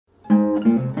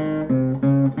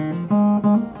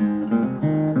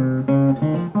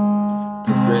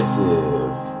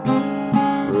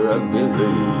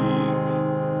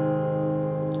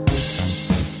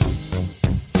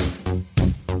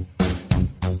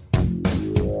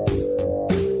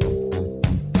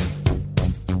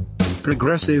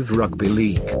Progressive Rugby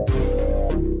League.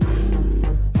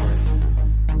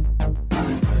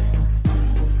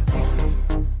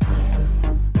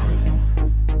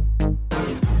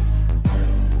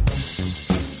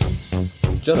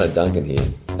 John O'Duncan here,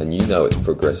 and you know it's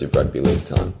Progressive Rugby League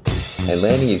time. And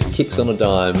landing his kicks on a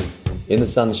dime in the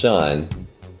sunshine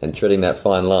and treading that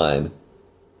fine line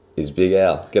is Big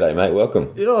Al. G'day, mate.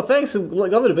 Welcome. Oh, thanks.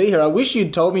 Lovely to be here. I wish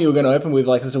you'd told me you were going to open with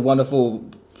like such a wonderful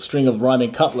string of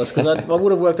rhyming couplets, because I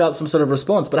would have worked out some sort of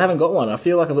response, but I haven't got one. I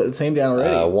feel like I've let the team down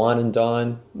already. Wine and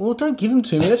dine. Well, don't give them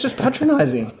to me. That's just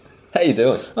patronising. How you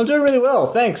doing? I'm doing really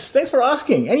well. Thanks for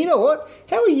asking. And you know what?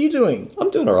 How are you doing?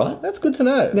 I'm doing all right. That's good to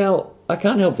know. Now, I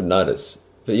can't help but notice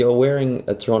that you're wearing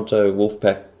a Toronto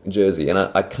Wolfpack jersey, and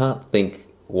I can't think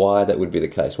why that would be the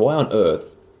case. Why on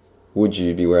earth would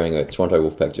you be wearing a Toronto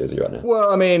Wolfpack jersey right now?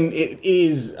 Well, I mean, it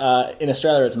is, in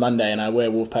Australia it's Monday, and I wear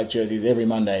Wolfpack jerseys every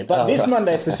Monday. But this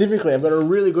Monday specifically, I've got a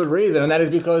really good reason, and that is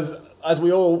because, as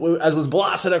was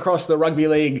blasted across the rugby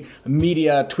league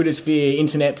media, Twitter sphere,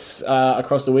 internets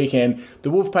across the weekend,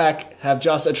 the Wolfpack have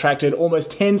just attracted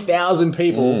almost 10,000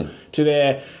 people to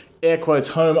their air quotes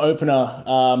home opener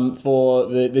for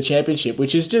the championship,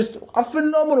 which is just a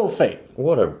phenomenal feat.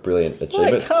 What a brilliant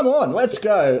achievement. Like, come on, let's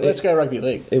go rugby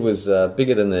league. It was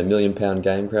bigger than the £1 million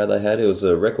game crowd they had. It was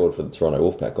a record for the Toronto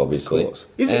Wolfpack, obviously. Of course.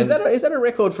 Is that a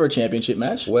record for a championship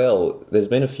match? Well, there's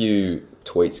been a few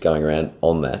tweets going around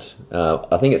on that.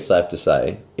 I think it's safe to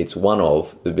say it's one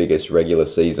of the biggest regular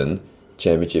season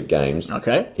championship games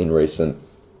in recent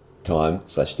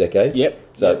time/decades. Yep.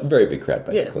 So very big crowd,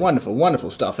 basically. Yeah,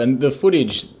 wonderful stuff. And the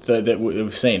footage that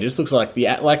we've seen, it just looks like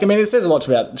it says a lot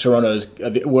about Toronto's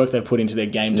the work they've put into their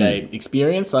game day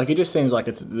experience. Like, it just seems like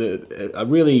it's a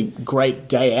really great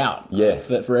day out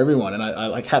for everyone. And I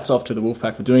like, hats off to the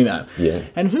Wolfpack for doing that. Yeah.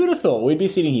 And who'd have thought we'd be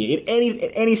sitting here at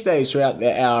any stage throughout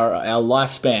our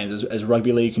lifespans as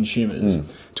rugby league consumers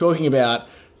talking about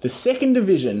the second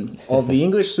division of the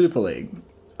English Super League,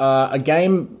 a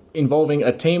game involving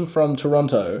a team from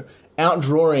Toronto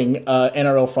outdrawing an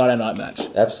NRL Friday night match.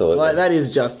 Absolutely. Like, that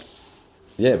is just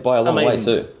by a long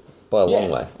amazing. way too. By a long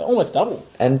way. Almost double.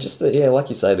 And just like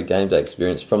you say, the game day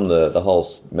experience from the whole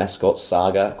mascot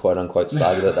saga, quote unquote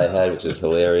saga that they had, which is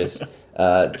hilarious, to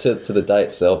the day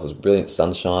itself was brilliant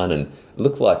sunshine, and it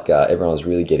looked like everyone was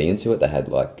really getting into it. They had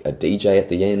like a DJ at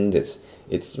the end.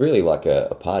 It's really like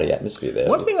a party atmosphere there.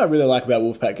 One thing I really like about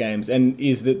Wolfpack games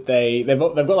is that they've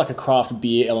got like a craft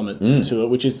beer element to it,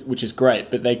 which is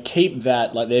great. But they keep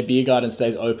that, like, their beer garden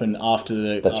stays open after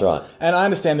the. That's right. And I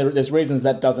understand there's reasons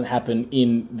that doesn't happen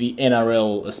in the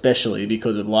NRL, especially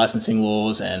because of licensing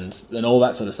laws and all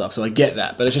that sort of stuff. So I get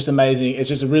that, but it's just amazing. It's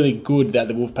just really good that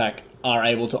the Wolfpack are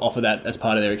able to offer that as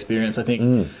part of their experience. I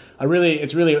think.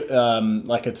 It's really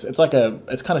like it's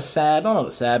kind of sad,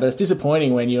 not sad, but it's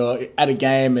disappointing when you're at a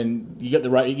game and you get the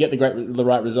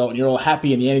right result, and you're all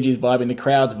happy and the energy's vibing, the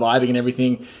crowd's vibing and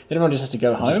everything. Then everyone just has to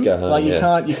go home. Just go home. Like, you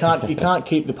can't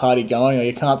keep the party going, or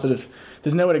you can't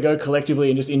there's nowhere to go collectively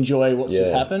and just enjoy what's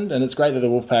just happened. And it's great that the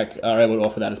Wolfpack are able to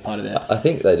offer that as part of their. I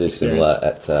think they do similar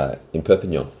in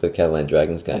Perpignan, the Catalan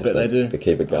Dragons games. I bet they do. They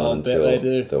keep it going until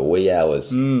the wee hours.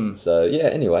 So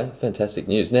anyway, fantastic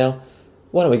news. Now,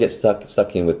 why don't we get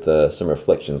stuck in with some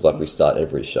reflections like we start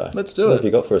every show? Let's do it. What have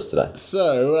you got for us today?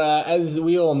 So, as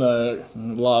we all know,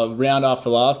 round after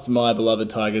last, my beloved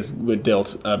Tigers were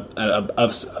dealt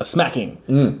a smacking.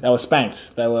 They were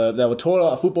spanked. They were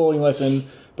taught a footballing lesson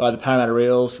by the Parramatta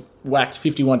Eels, whacked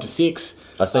 51-6.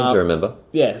 I seem to remember.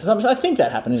 Yeah, so I think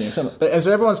that happened. And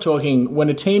so everyone's talking, when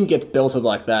a team gets belted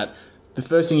like that, the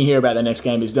first thing you hear about the next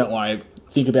game is, don't worry,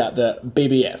 think about the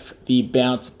BBF, the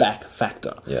bounce back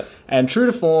factor. Yeah. And true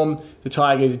to form, the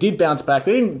Tigers did bounce back.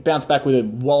 They didn't bounce back with a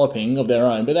walloping of their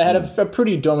own, but they had a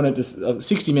pretty dominant,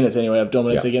 60 minutes anyway, of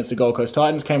dominance against the Gold Coast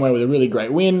Titans. Came away with a really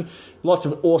great win. Lots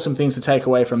of awesome things to take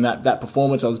away from that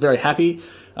performance. I was very happy.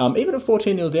 Even at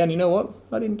 14-0 down, you know what?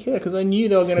 I didn't care, because I knew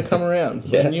they were going to come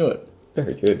around. I knew it.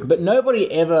 Very good. But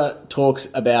nobody ever talks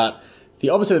about the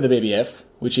opposite of the BBF,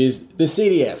 which is the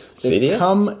CDF. The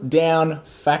come down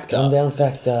factor. Come down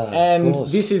factor. And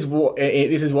this is what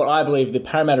I believe the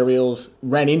Parramatta Eels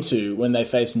ran into when they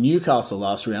faced Newcastle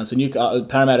last round. So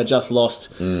Parramatta just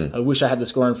lost. I wish I had the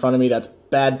score in front of me. That's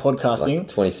bad podcasting. Like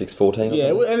 26-14 or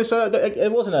something? And so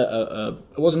it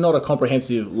was not a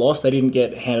comprehensive loss. They didn't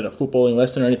get handed a footballing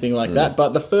lesson or anything like that. But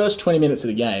the first 20 minutes of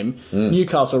the game,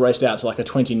 Newcastle raced out to like a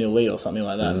 20-0 lead or something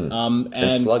like that.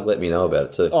 And Slug let me know about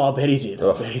it too. Oh, I bet he did.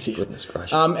 Goodness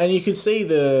gracious. And you could see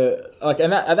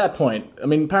and at that point, I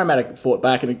mean, Parramatta fought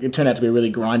back, and it turned out to be a really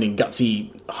grinding,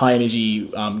 gutsy, high energy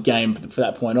game for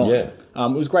that point on. Yeah.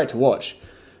 It was great to watch.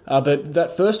 But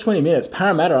that first 20 minutes,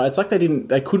 Parramatta, it's like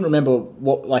they couldn't remember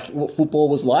what football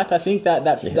was like. I think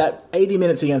that 80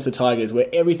 minutes against the Tigers, where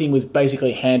everything was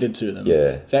basically handed to them.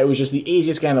 Yeah. That was just the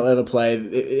easiest game they'll ever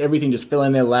play. Everything just fell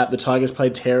in their lap. The Tigers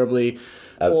played terribly.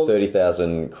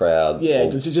 30,000 crowd. Yeah,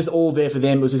 it was just all there for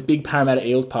them. It was this big Parramatta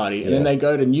Eels party. And then they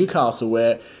go to Newcastle,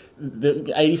 where the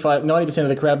 90% of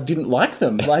the crowd didn't like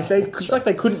them. It's like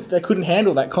they couldn't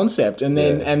handle that concept. And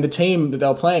then and the team that they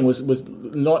were playing was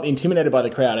not intimidated by the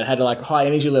crowd. It had high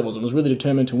energy levels and was really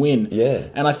determined to win. Yeah.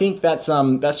 And I think that's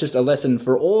just a lesson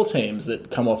for all teams that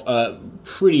come off a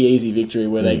pretty easy victory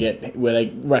where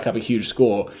they rack up a huge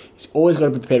score. It's always got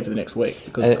to be prepared for the next week,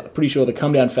 because I'm pretty sure the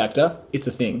come down factor, it's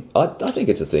a thing. I think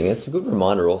it's a thing. It's a good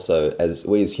reminder also, as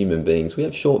we as human beings, we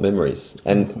have short memories.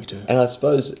 And we do. And I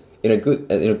suppose in a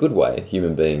good way,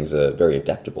 human beings are very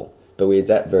adaptable, but we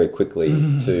adapt very quickly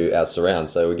to our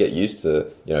surrounds. So we get used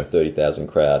to 30,000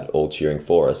 crowd all cheering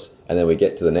for us, and then we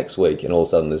get to the next week, and all of a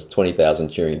sudden there's 20,000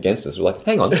 cheering against us. We're like,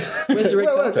 hang on, where's the red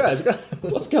carpet? Guys.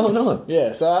 What's going on?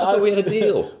 Yeah, so I thought we had a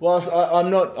deal. Whilst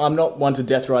I'm not one to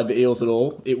death ride the Eels at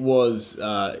all, it was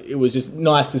just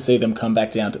nice to see them come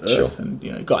back down to earth. Sure.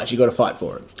 And guys, you got to fight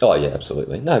for it. Oh yeah,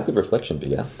 absolutely. No, good reflection,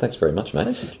 Big Al. Thanks very much,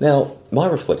 mate. Now, my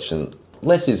reflection.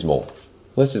 Less is more.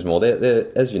 Less is more. They're,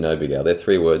 as you know, Big Al, they're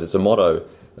 3 words. It's a motto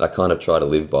that I kind of try to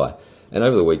live by. And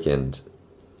over the weekend,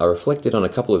 I reflected on a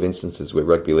couple of instances where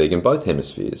rugby league in both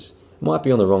hemispheres might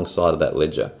be on the wrong side of that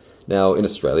ledger. Now, in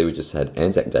Australia, we just had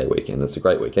Anzac Day weekend. It's a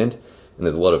great weekend, and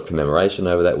there's a lot of commemoration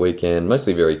over that weekend,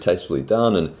 mostly very tastefully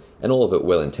done and all of it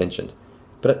well-intentioned.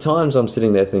 But at times, I'm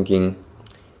sitting there thinking,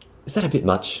 is that a bit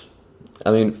much?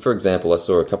 I mean, for example, I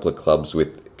saw a couple of clubs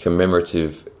with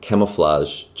commemorative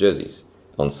camouflage jerseys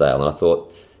on sale, and I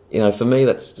thought, for me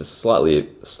that's just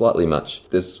slightly much.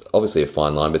 There's obviously a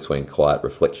fine line between quiet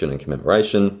reflection and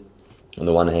commemoration on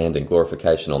the one hand and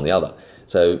glorification on the other.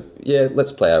 So yeah,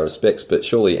 let's pay our respects, but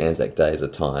surely Anzac Day is a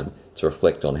time to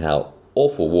reflect on how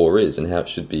awful war is and how it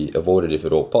should be avoided if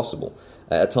at all possible.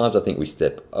 At times I think we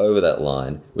step over that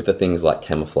line with the things like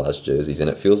camouflage jerseys, and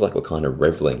it feels like we're kind of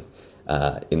revelling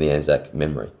in the Anzac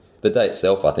memory. The day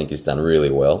itself I think is done really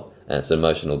well, and it's an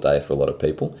emotional day for a lot of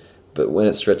people. But when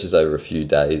it stretches over a few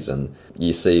days and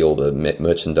you see all the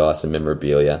merchandise and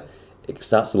memorabilia, it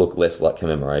starts to look less like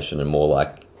commemoration and more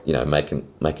like,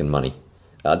 making money.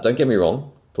 Don't get me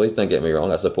wrong. Please don't get me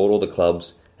wrong. I support all the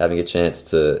clubs having a chance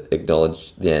to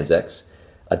acknowledge the Anzacs.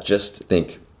 I just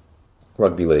think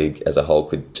rugby league as a whole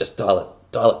could just dial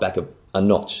it back a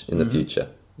notch in the future.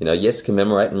 Yes,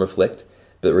 commemorate and reflect,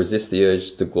 but resist the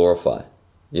urge to glorify.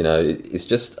 It's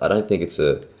just, I don't think it's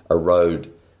a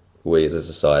road we as a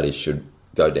society should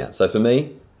go down. So for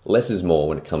me, less is more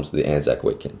when it comes to the Anzac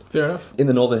weekend. Fair enough. In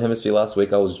the Northern Hemisphere last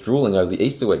week, I was drooling over the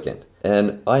Easter weekend.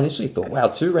 And I initially thought, wow,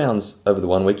 2 rounds over the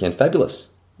one weekend, fabulous.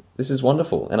 This is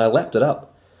wonderful. And I lapped it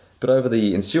up. But over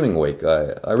the ensuing week,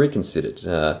 I reconsidered.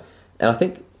 And I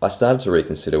think I started to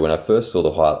reconsider when I first saw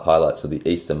the highlights of the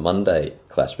Easter Monday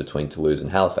clash between Toulouse and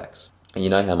Halifax. And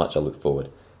you know how much I look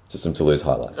forward to some Toulouse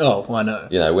highlights. Oh, I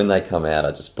know. When they come out,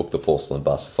 I just book the porcelain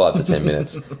bus for 5 to 10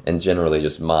 minutes and generally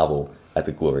just marvel at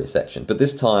the glorious action. But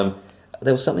this time,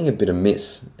 there was something a bit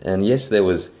amiss. And yes, there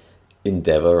was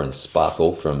endeavour and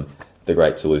sparkle from the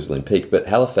great Toulouse Olympique, but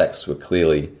Halifax were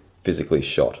clearly physically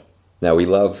shot. Now, we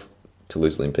love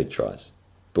Toulouse Olympique tries,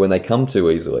 but when they come too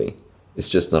easily, it's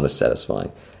just not as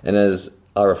satisfying. And as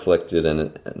I reflected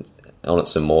and on it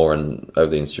some more and over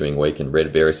the ensuing week and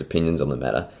read various opinions on the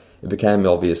matter, it became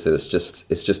obvious that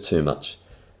it's just too much.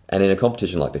 And in a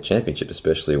competition like the Championship,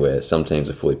 especially where some teams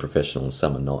are fully professional and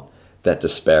some are not, that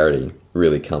disparity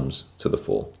really comes to the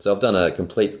fore. So I've done a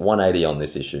complete 180 on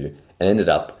this issue and ended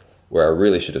up where I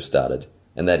really should have started,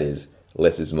 and that is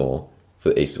less is more for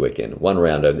the Easter weekend. 1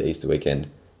 round over the Easter weekend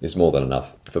is more than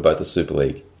enough for both the Super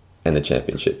League and the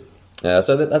Championship.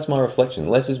 So that's my reflection.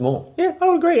 Less is more. Yeah, I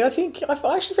would agree. I think I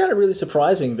actually found it really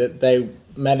surprising that they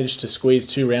managed to squeeze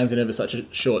 2 rounds in over such a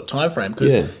short time frame.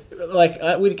 Because,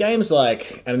 with games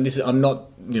like, and this is, I'm not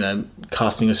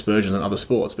casting aspersions on other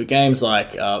sports, but games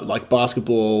like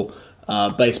basketball,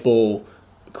 baseball,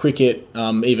 cricket,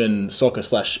 even soccer /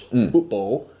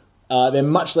 football, they're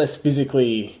much less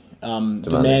physically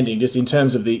demanding, just in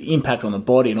terms of the impact on the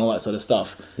body and all that sort of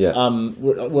stuff. Yeah.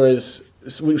 Whereas,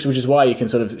 which is why you can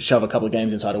sort of shove a couple of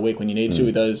games inside a week when you need to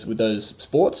with those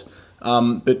sports.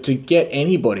 But to get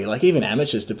anybody, like even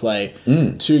amateurs, to play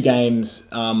 2 games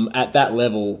at that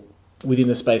level within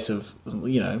the space of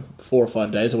 4 or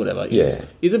 5 days or whatever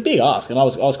is a big ask, and I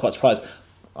was quite surprised.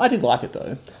 I did like it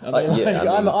though.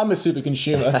 I'm a super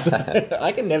consumer, so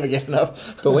I can never get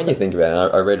enough. But when you think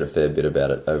about it, I read a fair bit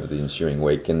about it over the ensuing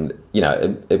week, and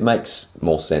it makes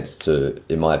more sense to,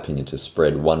 in my opinion, to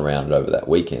spread one round over that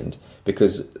weekend,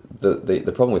 because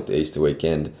the problem with the Easter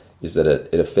weekend is that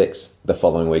it affects the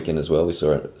following weekend as well. We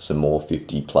saw some more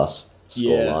 50 plus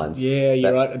score lines. Yeah,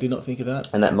 you're right. I did not think of that.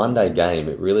 And that Monday game,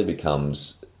 it really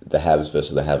becomes the haves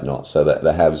versus the have-nots. So that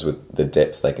the haves with the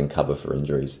depth they can cover for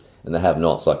injuries, and the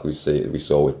have-nots, like we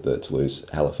saw with the Toulouse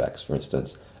Halifax, for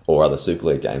instance, or other Super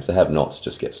League games, the have-nots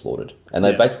just get slaughtered, and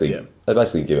they basically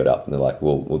give it up, and they're like,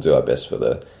 we'll do our best for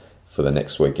the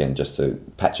next weekend just to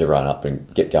patch everyone up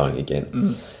and get going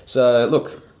again. So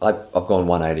look, I've gone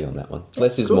 180 on that one.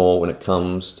 Less is more when it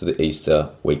comes to the Easter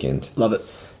weekend. Love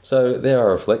it. So there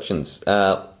are reflections.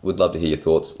 Would love to hear your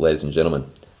thoughts, ladies and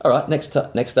gentlemen. All right, next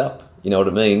up, you know what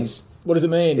it means. What does it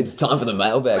mean? It's time for the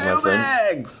mailbag, my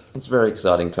friend. It's a very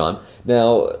exciting time.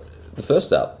 Now, the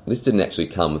first up, this didn't actually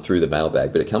come through the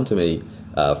mailbag, but it came to me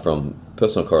from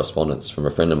personal correspondence from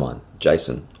a friend of mine,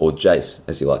 Jason, or Jace,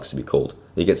 as he likes to be called.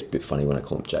 He gets a bit funny when I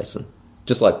call him Jason.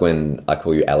 Just like when I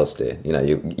call you Alistair.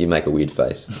 You make a weird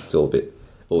face. It's all a bit...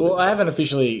 I haven't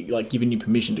officially given you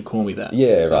permission to call me that.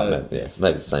 Yeah, so. Right.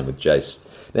 Maybe the same with Jace.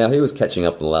 Now, he was catching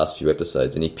up in the last few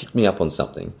episodes, and he picked me up on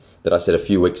something that I said a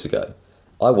few weeks ago.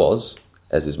 I was,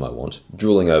 as is my wont,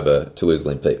 drooling over Toulouse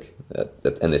Olympique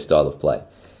and their style of play,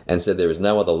 and said there is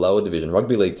no other lower division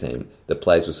rugby league team that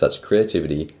plays with such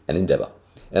creativity and endeavour.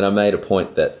 And I made a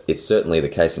point that it's certainly the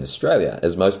case in Australia,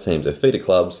 as most teams are feeder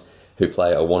clubs who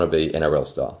play a wannabe NRL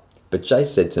style. But Jace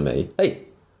said to me, hey,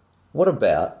 what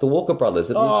about the Walker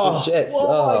brothers at the Infant Jets?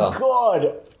 Oh my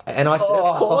God. And I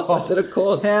said, of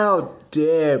course. How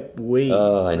dare we?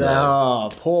 Oh, I know. Oh,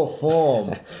 poor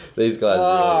form. These guys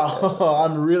really...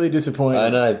 I'm really disappointed. I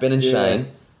know. Ben and Shane,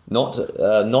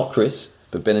 not Chris,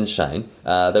 but Ben and Shane,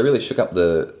 they really shook up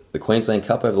the Queensland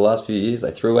Cup over the last few years.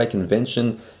 They threw away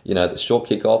convention, the short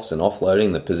kickoffs and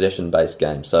offloading, the possession-based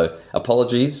game. So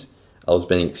apologies. I was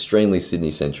being extremely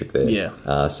Sydney-centric there.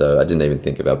 Yeah. So I didn't even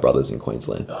think of our brothers in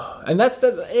Queensland. And that's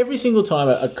every single time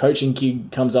a coaching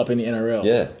gig comes up in the NRL.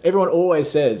 Yeah. Everyone always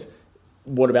says,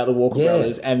 what about the Walker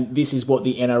brothers? And this is what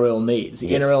the NRL needs.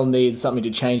 The NRL needs something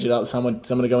to change it up, someone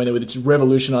to go in there with it to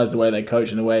revolutionise the way they coach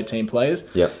and the way a team plays.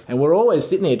 Yep. And we're always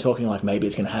sitting there talking like, maybe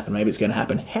it's going to happen, maybe it's going to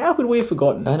happen. How could we have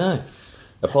forgotten? I know.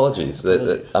 Apologies.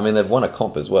 They've won a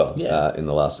comp as well over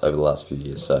the last few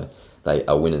years, so they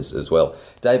are winners as well.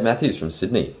 Dave Matthews from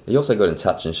Sydney, he also got in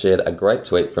touch and shared a great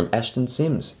tweet from Ashton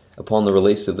Sims upon the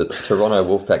release of the Toronto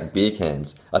Wolfpack beer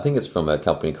cans. I think it's from a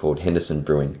company called Henderson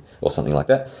Brewing or something like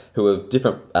that, who have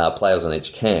different players on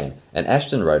each can. And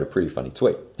Ashton wrote a pretty funny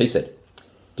tweet. He said,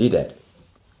 "Dear Dad,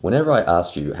 whenever I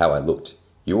asked you how I looked,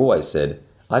 you always said,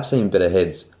 I've seen better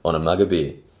heads on a mug of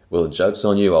beer. Well, the joke's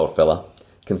on you, old fella.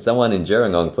 Can someone in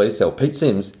Gerringong please tell Pete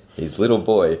Sims his little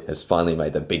boy has finally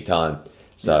made the big time?"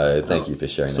 So thank you for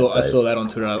sharing that, Dave. I saw that on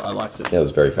Twitter. I liked it. That was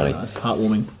very funny. Nice.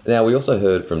 Heartwarming. Now, we also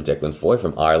heard from Declan Foy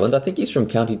from Ireland. I think he's from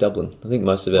County Dublin. I think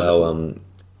most of our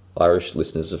Irish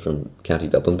listeners are from County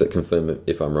Dublin, but confirm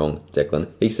if I'm wrong, Declan.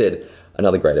 He said,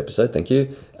 another great episode, thank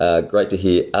you. Great to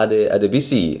hear Ade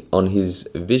Adebisi on his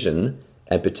vision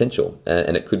and potential,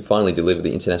 and it could finally deliver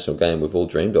the international game we've all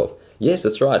dreamed of. Yes,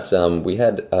 that's right. We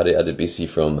had Ade Adebisi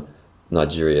from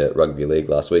Nigeria Rugby League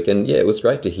last week, and it was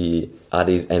great to hear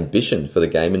Ade's ambition for the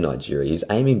game in Nigeria. He's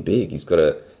aiming big. He's got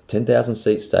a 10,000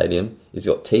 seat stadium. He's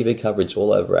got TV coverage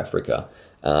all over Africa.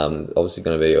 Obviously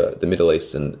going to be the Middle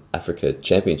East and Africa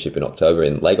Championship in October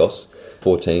in Lagos.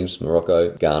 4 teams,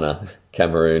 Morocco, Ghana,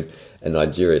 Cameroon and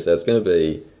Nigeria. So it's going to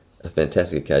be a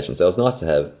fantastic occasion. So it was nice to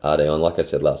have Ade on. Like I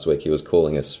said last week, he was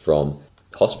calling us from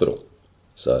hospital.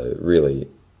 So really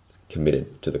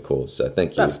committed to the cause. So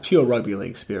thank you. That's pure rugby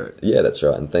league spirit. Yeah, that's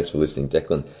right. And thanks for listening,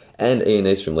 Declan. And Ian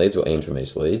East from Leeds, or Ian from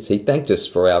East Leeds, he thanked us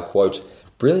for our, quote,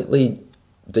 brilliantly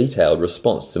detailed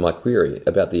response to my query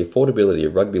about the affordability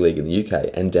of rugby league in the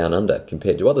UK and down under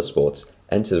compared to other sports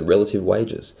and to the relative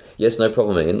wages. Yes, no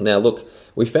problem, Ian. Now, look,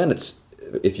 we found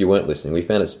if you weren't listening, we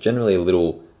found it's generally a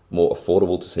little more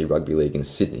affordable to see rugby league in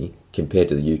Sydney compared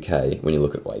to the UK when you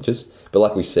look at wages. But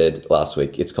like we said last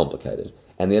week, it's complicated.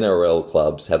 And the NRL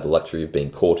clubs have the luxury of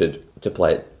being courted to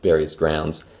play at various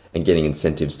grounds and getting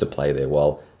incentives to play there,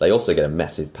 while they also get a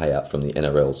massive payout from the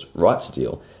NRL's rights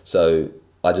deal. So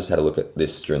I just had a look at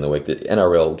this during the week. The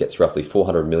NRL gets roughly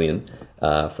 $400 million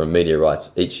from media rights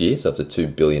each year, so it's a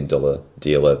 $2 billion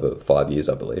deal over 5 years,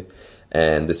 I believe.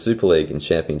 And the Super League and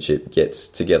Championship gets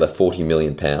together £40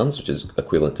 million, which is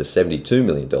equivalent to $72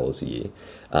 million a year.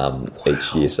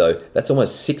 each year. So that's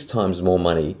almost 6 times more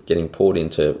money getting poured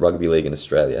into rugby league in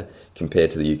Australia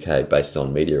compared to the UK based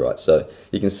on media rights. So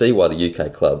you can see why the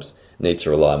UK clubs need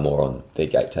to rely more on their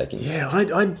gate takings. Yeah,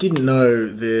 I didn't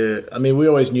know I mean, we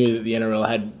always knew that the NRL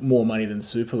had more money than the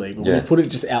Super League, but when you put it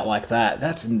just out like that,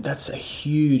 that's a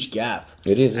huge gap.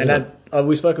 It is, isn't it?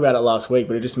 We spoke about it last week,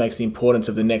 but it just makes the importance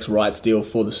of the next rights deal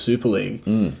for the Super League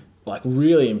like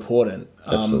really important.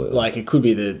 Absolutely. Like it could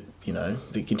be the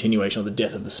continuation of the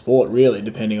death of the sport, really,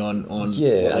 depending on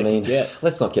yeah. I mean,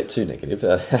 let's not get too negative.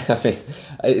 I mean,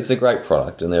 it's a great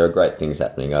product, and there are great things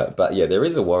happening. But yeah, there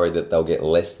is a worry that they'll get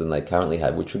less than they currently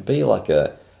have, which would be like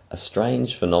a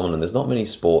strange phenomenon. There's not many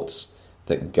sports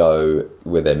that go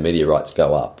where their media rights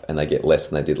go up and they get less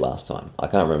than they did last time. I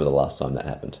can't remember the last time that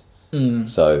happened.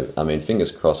 So I mean,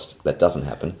 fingers crossed that doesn't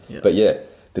happen. Yep. But yeah,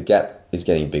 the gap is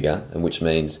getting bigger, and which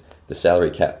means the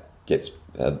salary cap gets.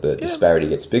 The disparity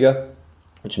gets bigger,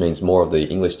 which means more of the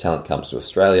English talent comes to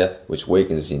Australia, which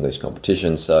weakens the English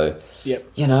competition. So,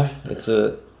 you know, it's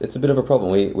a bit of a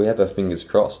problem. We have our fingers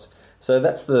crossed. So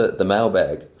that's the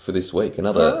mailbag for this week.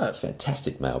 Another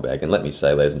fantastic mailbag. And let me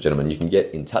say, ladies and gentlemen, you can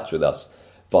get in touch with us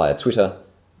via Twitter,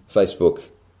 Facebook,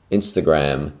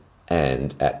 Instagram,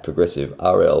 and at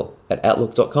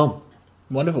progressiverl@outlook.com.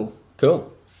 Wonderful.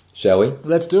 Cool. Shall we?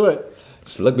 Let's do it.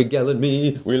 Slug Miguel and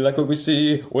me, we like what we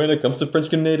see when it comes to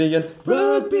French Canadian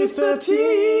Rugby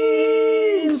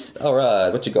 13s. All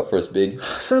right, what you got for us, Big?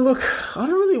 So look, I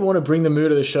don't really want to bring the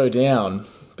mood of the show down,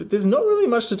 but there's not really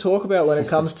much to talk about when it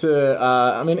comes to,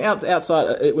 I mean,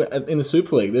 outside in the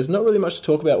Super League, there's not really much to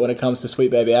talk about when it comes to Sweet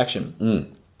Baby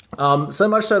action. So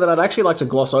much so that I'd actually like to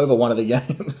gloss over one of the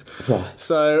games. Right.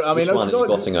 So I mean, which one are you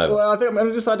glossing over? Well, I think I'm going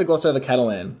to decide to gloss over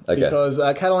Catalan because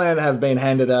Catalan have been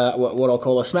handed what I'll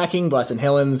call a smacking by St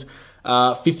Helens,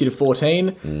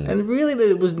 50-14, and really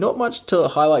there was not much to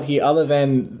highlight here other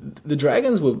than the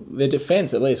Dragons their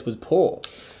defence at least was poor.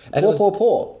 And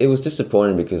poor. It was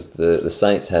disappointing because the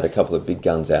Saints had a couple of big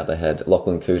guns out. They had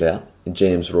Lachlan Coote out, and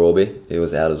James Rawby, he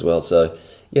was out as well. So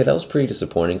yeah, that was pretty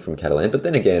disappointing from Catalan. But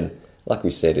then again, like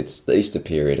we said, it's the Easter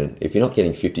period, and if you're not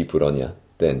getting 50 put on you,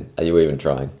 then are you even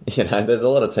trying? You know, there's a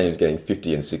lot of teams getting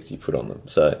 50 and 60 put on them.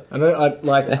 So I don't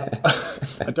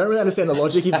really understand the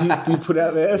logic you put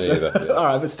out there. So. Either. All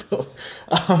right, but still,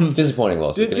 disappointing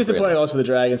loss. Disappointing loss for the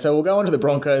Dragons. So we'll go on to the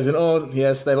Broncos, and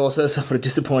yes, they've also suffered a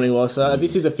disappointing loss.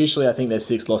 This is officially, I think, their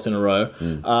 6th loss in a row,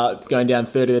 going down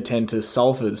 30-10 to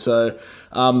Salford. So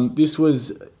this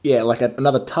was like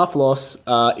another tough loss.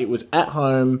 It was at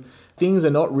home. Things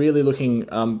are not really looking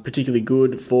particularly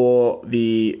good for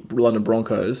the London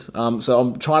Broncos. So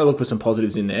I'm trying to look for some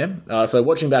positives in there. So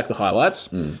watching back the highlights,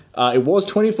 it was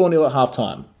 24-0 at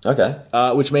halftime. Okay.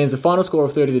 Which means the final score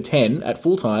of 30-10 at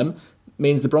full time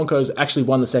means the Broncos actually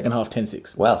won the second half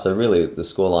 10-6. Wow, so really the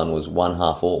scoreline was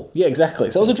 1/2 all. Yeah,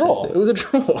 exactly. So it was a draw. It was a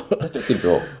draw. Perfectly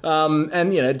draw.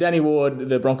 And, you know, Danny Ward,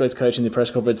 the Broncos coach in the press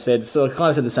conference, kind of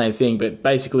said the same thing, but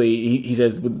basically he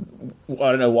says, I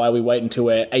don't know why we wait until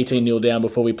we're 18-0 down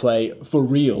before we play for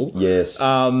real. Yes.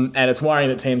 And it's worrying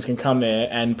that teams can come there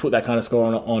and put that kind of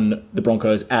score on the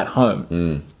Broncos at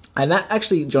home. And that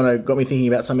actually, Jono, got me thinking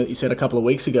about something that you said a couple of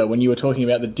weeks ago when you were talking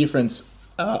about the difference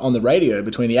on the radio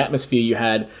between the atmosphere you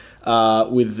had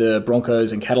with the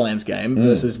Broncos and Catalans game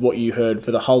versus what you heard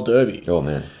for the whole derby. Oh,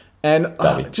 man. And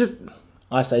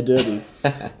I say derby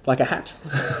like a hat.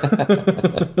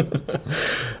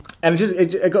 And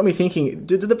it got me thinking,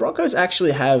 did the Broncos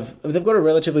actually they've got a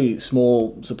relatively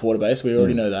small supporter base, we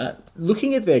already know that.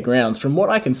 Looking at their grounds, from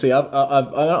what I can see,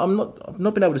 I've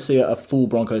not been able to see a full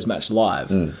Broncos match live,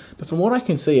 but from what I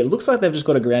can see, it looks like they've just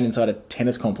got a ground inside a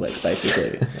tennis complex,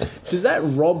 basically. Does that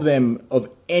rob them of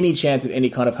any chance of any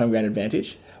kind of home ground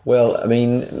advantage? Well, I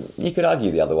mean, you could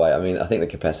argue the other way. I mean, I think the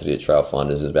capacity at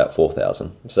Trailfinders is about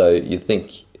 4,000. So you'd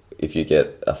think if you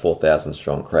get a 4,000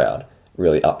 strong crowd,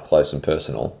 really up close and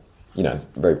personal, you know,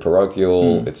 very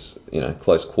parochial, it's, you know,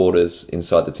 close quarters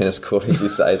inside the tennis court, as you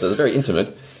say, so it's very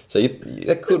intimate. So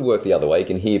that could work the other way. You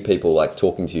can hear people like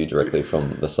talking to you directly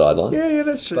from the sideline. Yeah,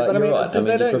 that's true. But you're right. I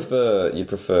mean, you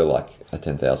prefer like a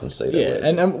 10,000 seater. Yeah,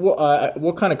 and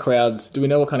what kind of crowds? Do we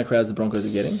know what kind of crowds the Broncos are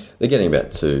getting? They're getting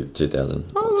about 2,000,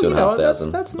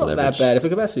 2,500. That's not that bad if the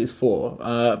capacity is 4.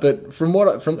 But from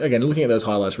again looking at those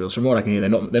highlights reels, from what I can hear,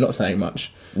 they're not saying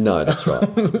much. No, that's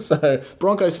right. So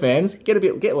Broncos fans,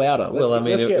 get louder.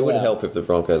 It would help if the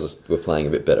Broncos were playing a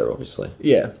bit better, obviously.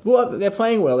 Yeah, well, they're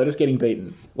playing well. They're just getting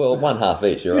beaten. Well, 1/2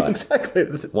 each. You're right. Exactly.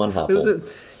 1/2.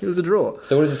 It was a draw.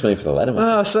 So what does this mean for the ladder? my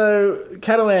friend? So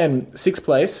Catalan 6th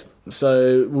place.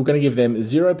 So we're going to give them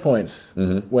 0 points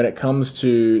when it comes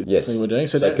to Yes. the thing we're doing.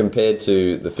 So compared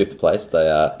to the 5th place, they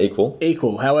are equal.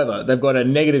 Equal. However, they've got a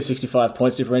negative 65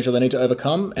 points differential they need to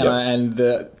overcome, and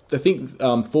I think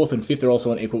 4th and 5th are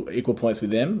also on equal points with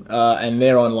them, and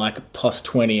they're on like plus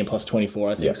 20 and plus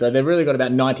 24, I think. Yep. So they've really got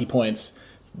about 90 points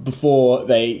before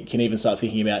they can even start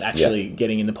thinking about actually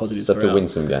getting in the positives. So to win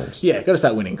some games. Yeah, got to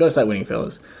start winning. Got to start winning,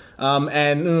 fellas.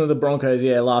 And the Broncos,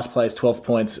 last place, 12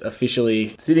 points,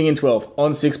 officially sitting in 12th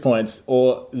on 6 points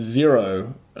or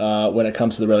 0 when it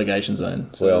comes to the relegation zone.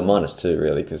 So, Well, -2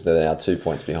 really, because they're now 2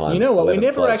 points behind. you know what? We 11th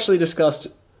never place. actually discussed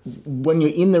when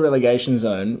you're in the relegation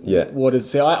zone. Yeah. What is?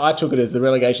 So I took it as the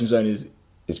relegation zone is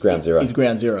ground zero. Is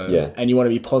ground zero. Yeah. And you want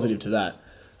to be positive to that.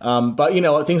 But you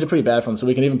know what? Things are pretty bad for them, so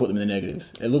we can even put them in the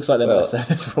negatives. It looks like they might stay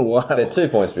there for a while. They're 2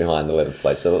 points behind the 11th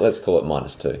place, so let's call it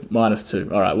 -2.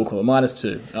 -2. All right, we'll call it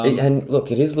 -2. And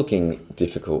look, it is looking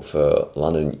difficult for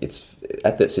London. It's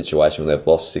at that situation where they've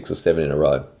lost 6 or 7 in a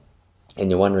row, and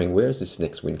you're wondering, where is this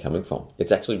next win coming from?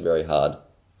 It's actually very hard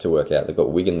to work out. They've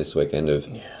got Wigan this weekend who've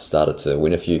started to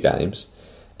win a few games,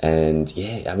 and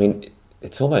I mean,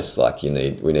 it's almost like we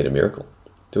need a miracle.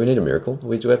 Do we need a miracle? Do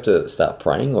we have to start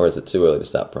praying, or is it too early to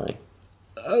start praying?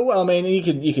 Well, I mean,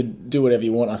 you could do whatever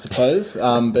you want, I suppose.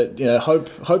 But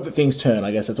hope that things turn.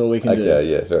 I guess that's all we can do. Okay,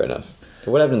 yeah, fair enough.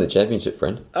 So what happened in the championship,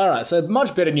 friend? All right, so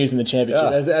much better news in the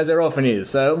championship, as there often is.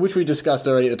 So, which we discussed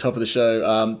already at the top of the show.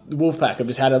 The Wolfpack have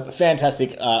just had a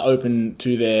fantastic open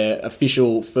to their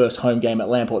official first home game at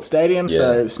Lamport Stadium. Yeah.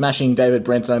 So, smashing David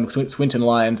Brent's own Swinton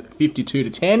Lions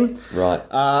 52-10. Right.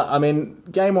 I mean,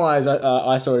 game wise,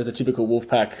 I saw it as a typical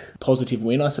Wolfpack positive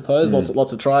win, I suppose.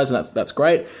 Lots of tries, and that's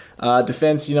great.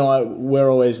 Defense, we're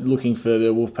always looking for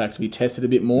the Wolfpack to be tested a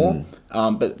bit more.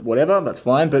 But whatever, that's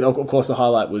fine. But of course, the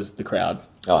highlight was the crowd,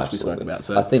 which we spoke about.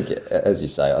 So I think, as you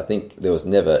say, there was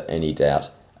never any doubt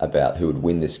about who would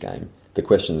win this game. The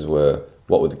questions were,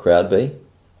 what would the crowd be,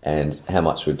 and how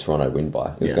much would Toronto win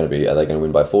by? It was going to be, are they going to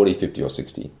win by 40, 50 or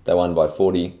 60? They won by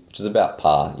 40, which is about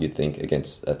par, you'd think,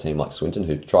 against a team like Swinton,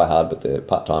 who try hard, but they're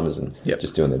part-timers and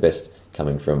just doing their best,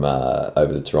 coming from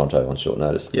over to Toronto on short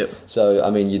notice. Yep. So, I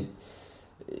mean,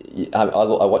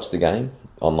 I watched the game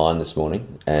online this morning,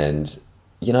 and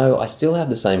I still have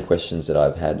the same questions that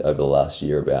I've had over the last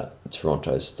year about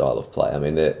Toronto's style of play. I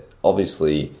mean,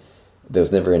 obviously there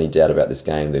was never any doubt about this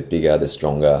game. They're bigger, they're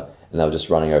stronger, and they were just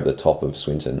running over the top of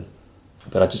Swinton.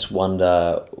 But I just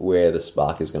wonder where the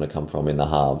spark is going to come from in the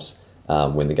halves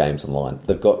when the game's online.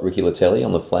 They've got Ricky Latelli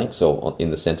on the flanks or in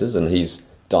the centres, and he's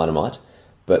dynamite.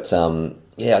 But I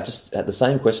just had the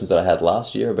same questions that I had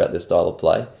last year about their style of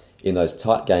play. In those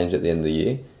tight games at the end of the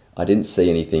year, I didn't see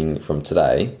anything from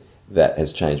today that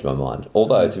has changed my mind.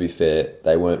 Although, to be fair,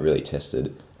 they weren't really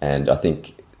tested. And I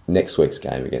think next week's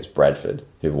game against Bradford,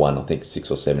 who've won, I think,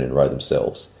 6 or 7 in a row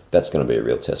themselves, that's going to be a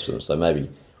real test for them. So maybe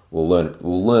we'll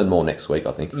learn more next week,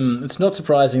 I think. It's not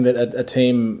surprising that a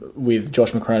team with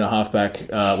Josh McCrone at halfback,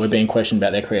 we're being questioned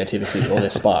about their creativity or their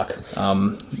spark.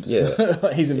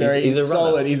 He's a very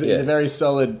solid. He's a very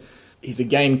solid. He's a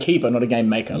game keeper, not a game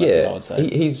maker. That's what I would say.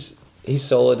 He's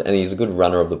solid, and he's a good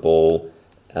runner of the ball.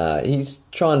 He's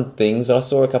trying things, and I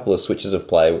saw a couple of switches of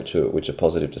play which are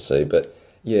positive to see. But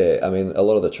I mean, a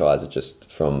lot of the tries are just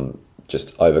from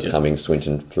overcoming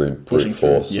Swinton through brute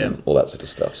force and all that sort of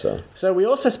stuff. So we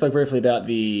also spoke briefly about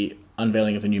the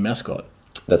unveiling of the new mascot.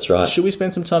 That's right. Should we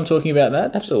spend some time talking about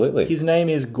that? Absolutely. His name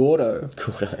is Gordo.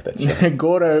 Gordo, that's right.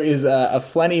 Gordo is a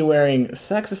flanny-wearing,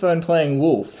 saxophone-playing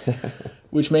wolf,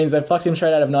 which means they've plucked him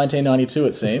straight out of 1992,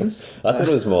 it seems. I thought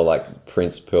it was more like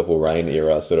Prince Purple Rain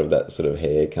era, that sort of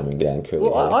hair coming down, curly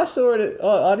hair. I saw it.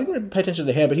 I didn't pay attention to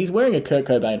the hair, but he's wearing a Kurt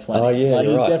Cobain flanny. Oh, yeah,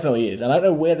 he right. definitely is. And I don't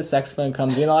know where the saxophone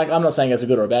comes in. I'm not saying it's a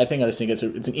good or a bad thing. I just think it's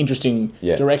an interesting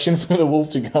direction for the wolf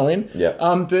to go in.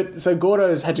 Yeah. But so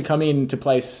Gordo's had to come in to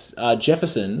place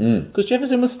Jefferson because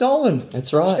Jefferson was stolen.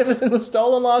 That's right. Jefferson was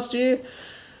stolen last year.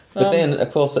 But then,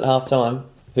 of course, at halftime,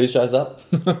 who shows up?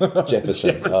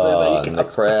 Jefferson. And the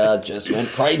crowd just went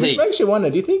crazy. Which makes you wonder,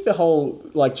 do you think the whole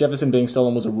Jefferson being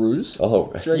stolen was a ruse? Oh,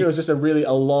 do you reckon it was just a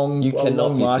long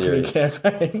marketing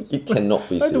campaign? You cannot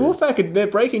be serious. The Wolfpack, they're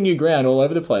breaking new ground all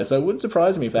over the place. So it wouldn't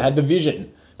surprise me if they had the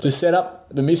vision to set up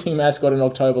the missing mascot in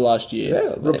October last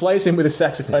year, replace him with a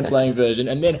saxophone-playing version,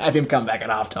 and then have him come back at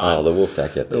halftime. Oh, the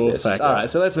Wolfpack at their best. All right,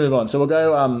 so let's move on. So we'll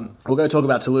go talk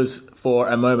about Toulouse for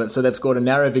a moment. So they've scored a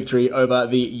narrow victory over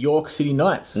the York City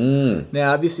Knights.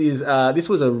 Now this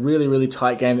was a really, really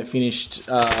tight game that finished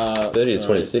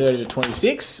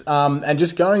 30-26. And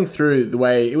just going through the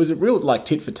way it was a real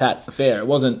tit for tat affair. It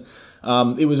wasn't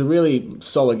It was a really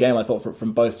solid game, I thought,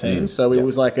 from both teams. So it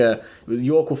was like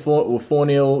York were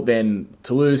 4-0, then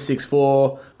Toulouse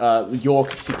 6-4,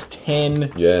 York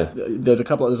 6-10. Yeah. There's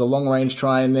a long range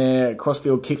try in there,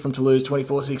 crossfield kick from Toulouse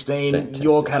 24-16.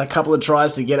 York had a couple of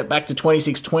tries to get it back to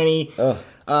 26-20.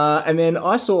 And then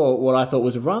I saw what I thought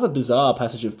was a rather bizarre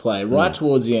passage of play right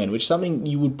towards the end, which is something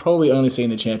you would probably only see in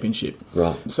the championship.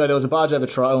 Right. So there was a barge over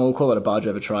try, and we'll call it a barge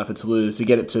over try for Toulouse to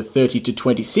get it to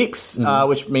 30-26,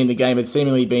 which mean the game had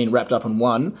seemingly been wrapped up and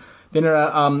won. Then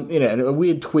a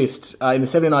weird twist. In the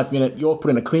 79th minute, York put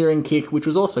in a clearing kick, which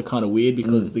was also kind of weird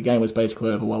because the game was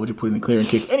basically over. Why would you put in a clearing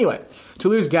kick? Anyway,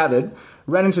 Toulouse gathered,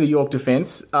 ran into the York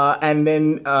defence, and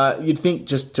then you'd think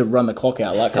just to run the clock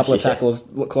out, like a couple of tackles,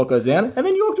 clock goes down, and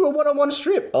then York do a one-on-one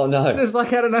strip. Oh, no. Just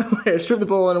like out of nowhere, strip the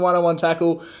ball in a one-on-one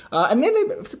tackle, and then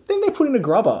they put in a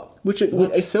grubber, which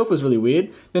itself was really weird.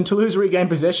 Then Toulouse regain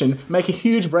possession, make a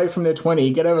huge break from their 20,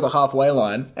 get over the halfway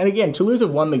line, and again, Toulouse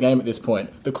have won the game at this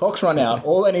point. The clock's run out,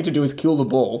 all they need to do is kill the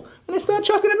ball, and they start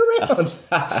chucking it around.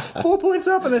 4 points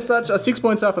up, and they start 6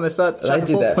 points up, and they start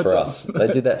chucking 4 points up. They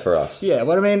did that for us. Yeah,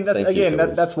 but I mean,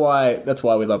 that's why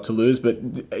we love Toulouse, but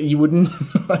you wouldn't,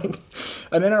 like,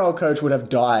 an NRL coach would have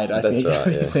died, I think, right,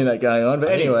 yeah. seeing that going on.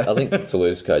 But anyway. I think the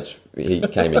Toulouse coach, he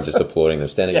came in just applauding them,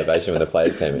 standing ovation when the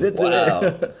players came in.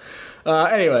 Wow.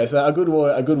 Anyway, so a good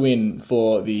win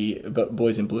for the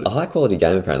boys in blue. A high-quality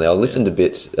game, apparently. I listened a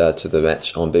bit to the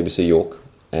match on BBC York,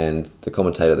 and the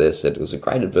commentator there said it was a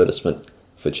great advertisement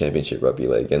for Championship Rugby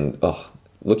League. And,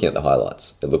 looking at the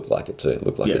highlights, it looked like it too. It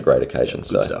looked like a great occasion. Good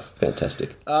so stuff.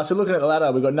 Fantastic. So looking at the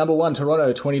ladder, we've got number 1,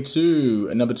 Toronto, 22,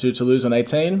 and number 2, Toulouse on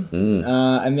 18.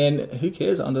 And then who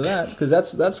cares under that? Because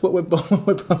that's what we're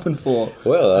bumping for.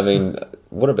 Well, I mean,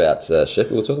 what about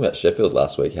Sheffield? We were talking about Sheffield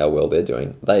last week, how well they're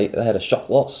doing. They had a shock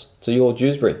loss to your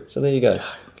Dewsbury. So there you go.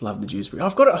 Love the Dewsbury.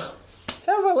 I've got to...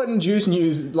 How have I letting Juice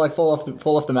News fall off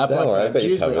the map? Don't worry,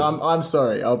 Dewsbury, I'm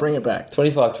sorry. I'll bring it back.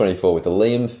 25-24 with a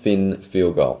Liam Finn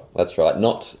field goal. That's right.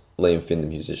 Not Liam Finn, the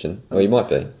musician. Well, he might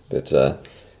be, but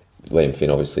Liam Finn,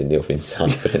 obviously Neil Finn's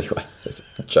son. But anyway, that's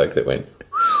a joke that went.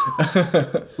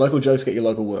 Local jokes get your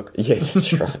local work. Yeah,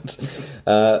 that's right.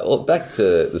 Well, back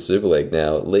to the Super League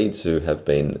now. Leeds, who have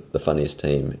been the funniest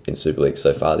team in Super League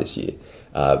so far this year,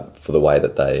 for the way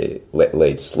that they let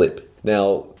Leeds slip.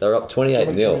 Now, they're up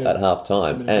 28-0 at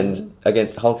half-time, and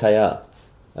against Hull KR,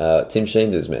 Tim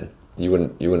Sheens' men. You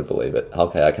wouldn't believe it. Hull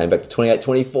KR came back to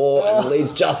 28-24, and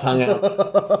Leeds just hung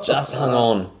out. Just hung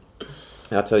on.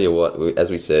 I'll tell you what, as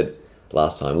we said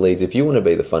last time, Leeds, if you want to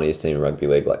be the funniest team in rugby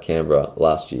league like Canberra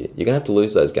last year, you're going to have to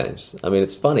lose those games. I mean,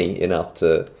 it's funny enough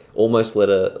to almost let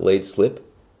a lead slip,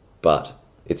 but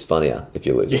it's funnier if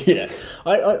you lose it. Yeah.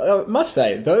 I must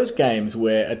say, those games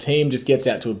where a team just gets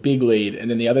out to a big lead and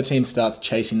then the other team starts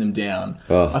chasing them down,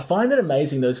 I find it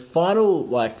amazing, those final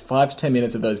 5 to 10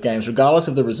 minutes of those games, regardless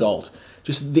of the result,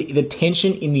 just the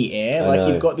tension in the air.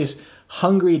 You've got this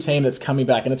hungry team that's coming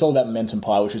back, and it's all about momentum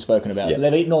pie, which we've spoken about. Yeah. So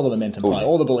they've eaten all the momentum pie,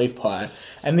 all the belief pie,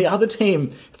 and the other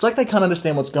team, it's like they can't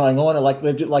understand what's going on,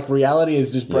 and reality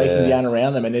is just breaking down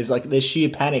around them, and there's sheer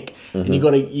panic, and you've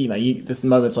got to, there's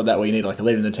moments like that where you need a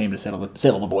leader in the team to settle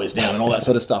the boys down and all that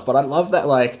sort of stuff. But I love that,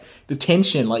 the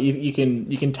tension, you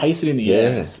can taste it in the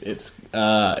air. It's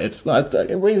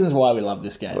reasons why we love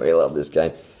this game. We love this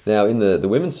game. Now, in the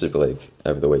Women's Super League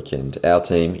over the weekend, our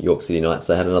team, York City Knights,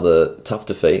 they had another tough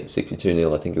defeat,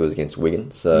 62-0, I think it was, against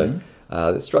Wigan. So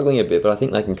they're struggling a bit, but I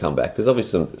think they can come back. There's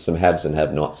obviously some haves and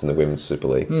have-nots in the Women's Super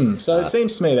League. So it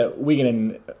seems to me that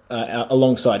Wigan,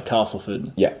 alongside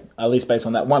Castleford, at least based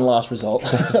on that one last result,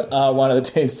 are one of the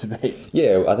teams to beat.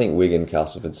 Yeah, I think Wigan,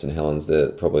 Castleford, St Helens, they're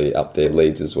probably up there.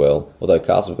 Leeds as well. Although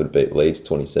Castleford beat Leeds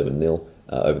 27-0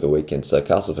 over the weekend. So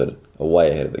Castleford are way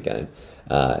ahead of the game.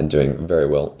 And doing very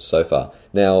well so far.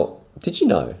 Now, did you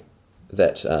know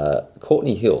that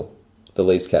Courtney Hill, the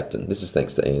Leeds captain, this is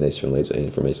thanks to Ian East from Leeds, or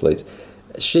Ian from East Leeds,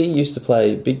 she used to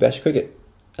play Big Bash cricket.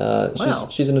 Wow.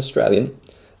 She's an Australian,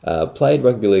 played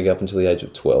rugby league up until the age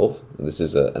of 12. This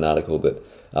is an article that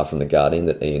from The Guardian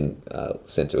that Ian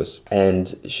sent to us.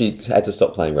 And she had to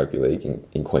stop playing rugby league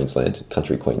in Queensland,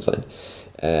 country Queensland,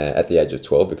 at the age of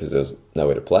 12 because there was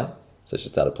nowhere to play. So she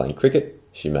started playing cricket.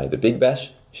 She made the Big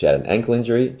Bash. She had an ankle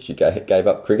injury. She gave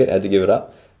up cricket, had to give it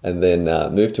up, and then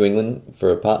moved to England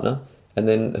for a partner, and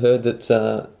then heard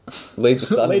that Leeds were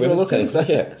starting the women's team. So,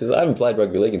 yeah, she says, I haven't played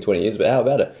rugby league in 20 years, but how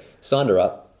about it? Signed her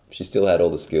up. She still had all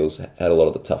the skills, had a lot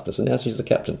of the toughness, and now she's the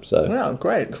captain. So, wow,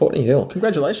 great. Courtney Hill.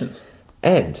 Congratulations.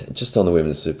 And just on the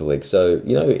Women's Super League, so,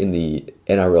 in the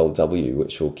NRLW,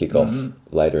 which will kick off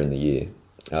later in the year,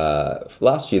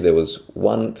 last year there was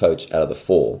one coach out of the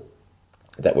 4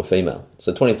 that were female,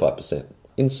 so 25%.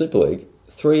 In Super League,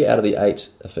 3 out of the 8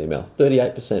 are female.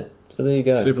 38%. So there you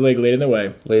go. Super League leading the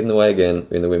way. Leading the way again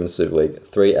in the Women's Super League.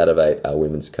 3 out of 8 are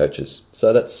women's coaches.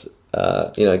 So that's,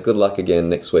 good luck again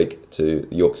next week to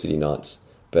the York City Knights.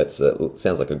 But it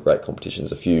sounds like a great competition.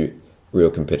 There's a few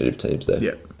real competitive teams there.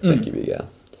 Yeah. Thank you, Big Al.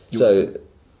 So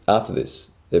after this,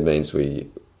 it means we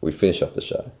finish off the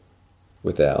show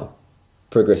with our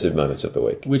progressive moments of the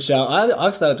week. Which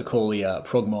I've started to call the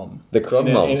prog mom. The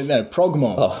Krog Moms. No, prog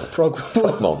moms. Oh,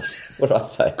 Krog Moms. What did I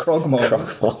say? Krog moms.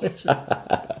 Krog Moms.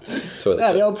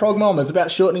 Yeah, the old prog mom. It's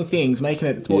about shortening things, making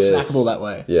it's more snackable that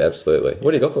way. Yeah, absolutely.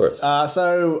 What do you got for us?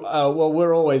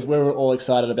 We're all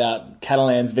excited about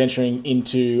Catalans venturing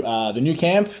into the new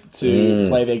camp to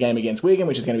play their game against Wigan,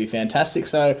 which is going to be fantastic.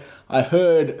 So I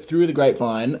heard through the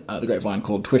grapevine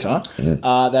called Twitter,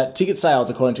 that ticket sales,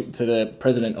 according to the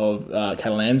president of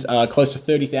Catalans, are close to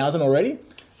 30,000 already.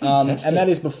 And that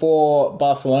is before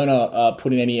Barcelona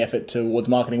put in any effort towards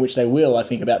marketing, which they will, I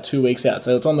think, about 2 weeks out.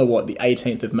 So it's on the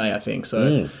 18th of May, I think.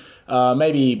 So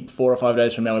maybe 4 or 5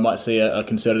 days from now, we might see a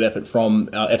concerted effort from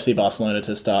FC Barcelona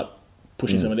to start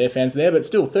pushing some of their fans there. But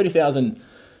still, 30,000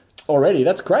 already,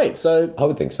 that's great. So I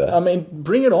would think so. I mean,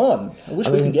 bring it on. I wish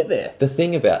we could get there. The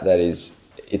thing about that is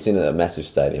it's in a massive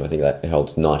stadium. I think that it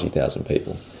holds 90,000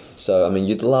 people. So, I mean,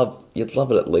 you'd love it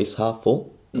at least half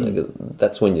full.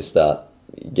 That's when you start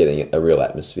getting a real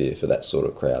atmosphere for that sort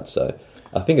of crowd. So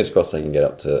I think it's crossed they can get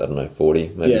up to,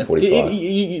 40, maybe 45.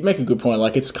 You make a good point.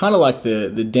 Like, it's kind of like the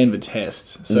Denver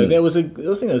test. So I think there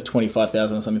was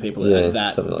 25,000 or something people at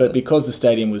that. Something like but that. Because the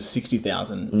stadium was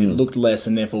 60,000, it looked less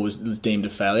and therefore was deemed a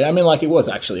failure. I mean, like, it was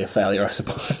actually a failure, I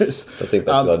suppose. I think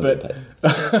that's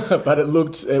but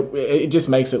it just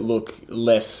makes it look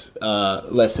less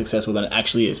successful than it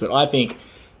actually is. But I think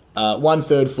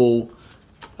 1/3 full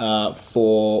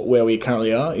for where we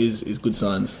currently are is good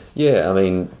signs. Yeah, I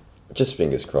mean, just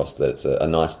fingers crossed that it's a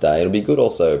nice day. It'll be good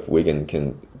also if Wigan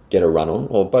can get a run on,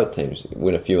 or both teams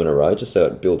win a few in a row, just so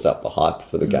it builds up the hype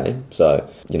for the game. So,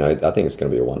 I think it's going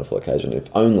to be a wonderful occasion.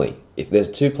 If there's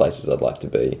 2 places I'd like to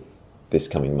be this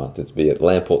coming month, it'd be at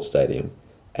Lamport Stadium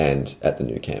and at the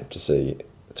new camp to see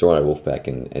Toronto Wolfpack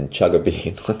and chug a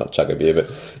beer, not chug a beer,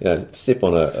 but sip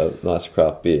on a nice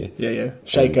craft beer. Yeah.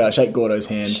 Shake Gordo's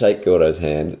hand. Shake Gordo's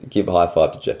hand, give a high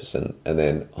five to Jefferson, and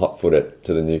then hot foot it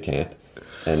to the new camp,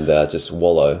 and just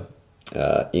wallow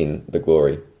in the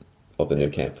glory of the new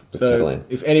camp with Catalan.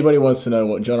 If anybody wants to know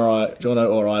what Jono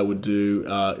or I would do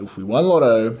if we won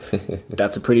Lotto,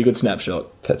 that's a pretty good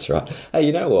snapshot. That's right. Hey,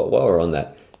 you know what? While we're on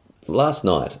that, last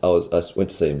night I went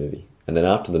to see a movie, and then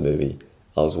after the movie,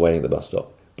 I was waiting at the bus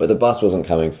stop. But the bus wasn't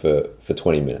coming for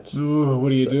 20 minutes. Ooh, what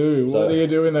do you do? What do you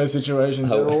do in those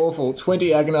situations? They're awful.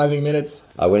 20 agonising minutes.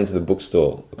 I went into the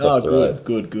bookstore across the road.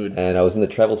 Good. And I was in the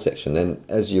travel section. And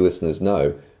as you listeners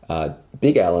know,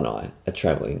 Big Al and I are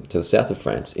travelling to the south of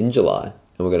France in July.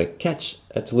 And we're going to catch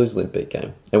a Toulouse Olympique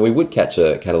game. And we would catch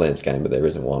a Catalans game, but there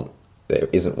isn't one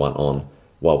on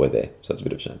while we're there. So it's a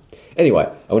bit of a shame. Anyway,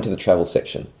 I went to the travel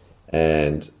section.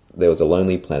 And there was a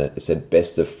Lonely Planet. It said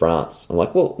Best of France. I'm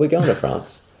like, well, we're going to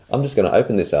France. I'm just going to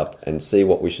open this up and see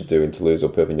what we should do in Toulouse or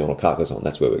Perpignan or Carcassonne.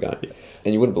 That's where we're going. Yeah.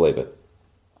 And you wouldn't believe it.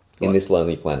 In this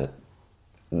Lonely Planet,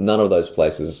 none of those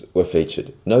places were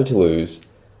featured. No Toulouse,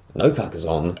 no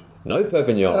Carcassonne, no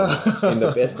Perpignan in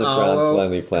the Best of France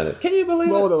Lonely Planet. Can you believe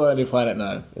it? Well, the Lonely Planet,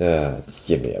 no.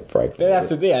 Give me a break.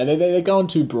 They're going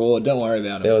too broad. Don't worry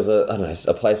about it. There was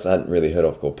a place I hadn't really heard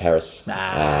of called Paris.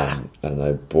 I don't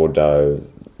know, Bordeaux,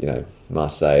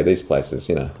 Marseille, these places,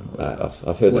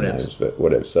 I've heard the names, but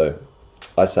whatever. So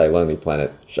I say Lonely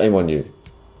Planet, shame on you.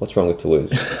 What's wrong with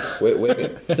Toulouse? So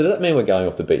does that mean we're going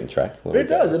off the beaten track? It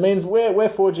does. It means we're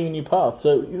forging a new path.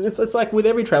 So it's like with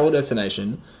every travel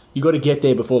destination, you got to get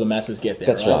there before the masses get there.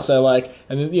 That's right. So and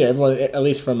then everyone, at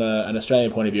least from an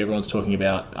Australian point of view, everyone's talking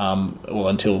about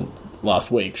until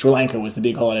last week, Sri Lanka was the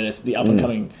big the up and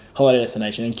coming holiday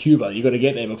destination, and Cuba. You got to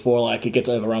get there before it gets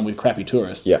overrun with crappy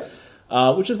tourists. Yeah.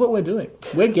 Which is what we're doing.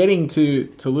 We're getting to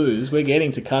Toulouse. We're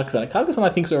getting to Carcassonne. Carcassonne, I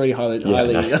think, is already highly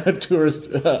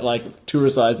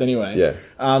touristised anyway. Yeah.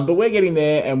 But we're getting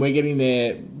there, and we're getting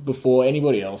there before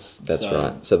anybody else. That's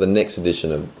right. So the next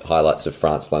edition of Highlights of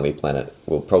France Lonely Planet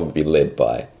will probably be led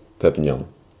by Perpignan,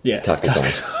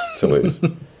 Carcassonne, Toulouse,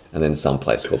 and then some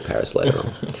place called Paris later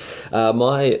on.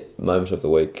 My moment of the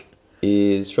week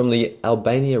is from the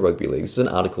Albania Rugby League. This is an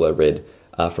article I read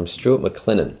from Stuart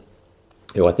McLennan,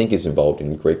 who I think is involved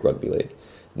in Greek Rugby League.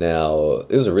 Now,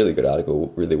 it was a really good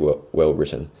article, really well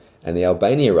written. And the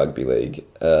Albania Rugby League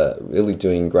really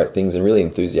doing great things and really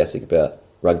enthusiastic about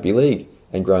rugby league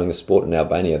and growing the sport in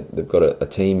Albania. They've got a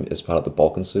team as part of the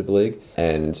Balkan Super League,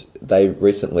 and they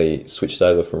recently switched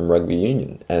over from rugby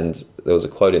union. And there was a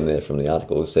quote in there from the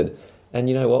article that said, "And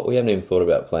you know what? We haven't even thought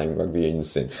about playing rugby union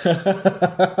since." How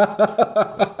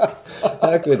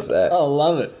good's that? I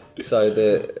love it. So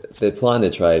they're playing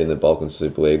their trade in the Balkan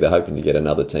Super League. They're hoping to get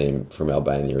another team from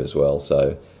Albania as well.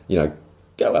 So,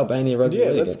 go Albania Rugby League.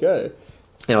 Yeah, let's go.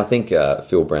 And I think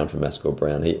Phil Brown from Mascot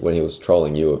Brown, when he was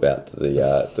trolling you about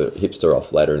the hipster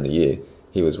off later in the year,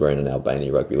 he was wearing an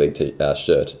Albania Rugby League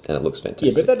shirt, and it looks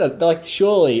fantastic. Yeah, but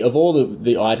surely of all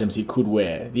the items he could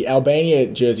wear, the Albania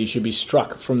jersey should be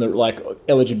struck from the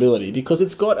eligibility because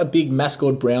it's got a big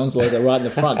Mascot Browns logo right in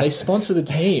the front. They sponsor the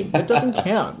team. That doesn't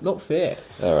count. Not fair.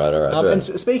 All right. And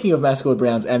speaking of Mascot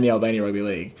Browns and the Albania Rugby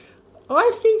League,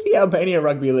 I think the Albania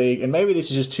Rugby League, and maybe this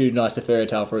is just too nice a fairy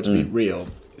tale for it to be real,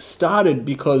 started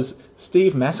because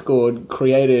Steve Mascord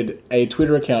created a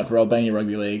Twitter account for Albania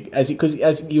Rugby League as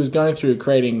he was going through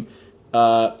creating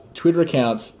Twitter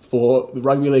accounts for the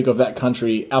rugby league of that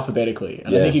country alphabetically,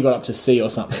 and I think he got up to C or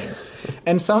something,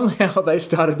 and somehow they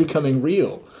started becoming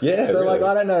real. Yeah. So really.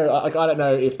 I don't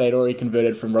know if they'd already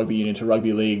converted from rugby union to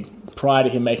rugby league prior to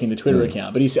him making the Twitter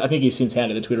account, but I think he's since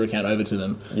handed the Twitter account over to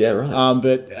them. Yeah, right.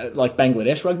 But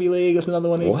Bangladesh Rugby League, that's another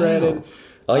one he created.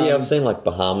 Oh yeah, I've seen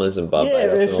Bahamas and Barbados. Yeah,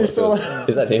 there's and just all.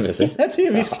 Is that him? Is it? That's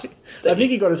him. I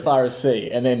think he got as far as C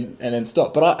and then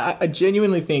stopped. But I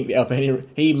genuinely think the Albania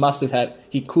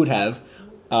he could have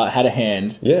had a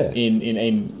hand. Yeah.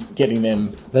 In getting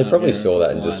them. They probably saw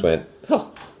that and just went, "Oh,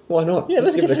 why not? Yeah,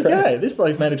 let's give it a go. This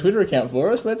bloke's made a Twitter account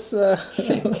for us. Let's give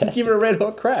it a red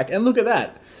hot crack." And look at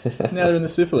that. Now they're in the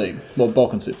Super League. Well,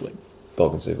 Balkan Super League.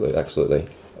 Balkan Super League, absolutely.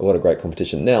 What a great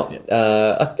competition. Now,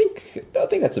 I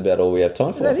think that's about all we have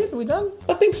time for. Is that it? Are we done?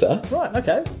 I think so. Right,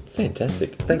 okay.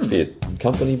 Fantastic. Thanks for your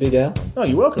company, Big Al. Oh,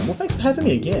 you're welcome. Well, thanks for having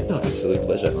me again. Oh, absolute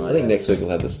pleasure. I think next week we'll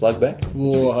have the Slug back.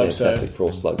 Oh, I hope so. Fantastic for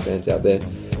all Slug fans out there.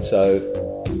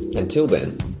 So, until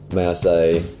then, may I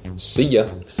say, see ya.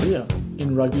 See ya.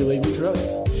 In Rugby League we trust.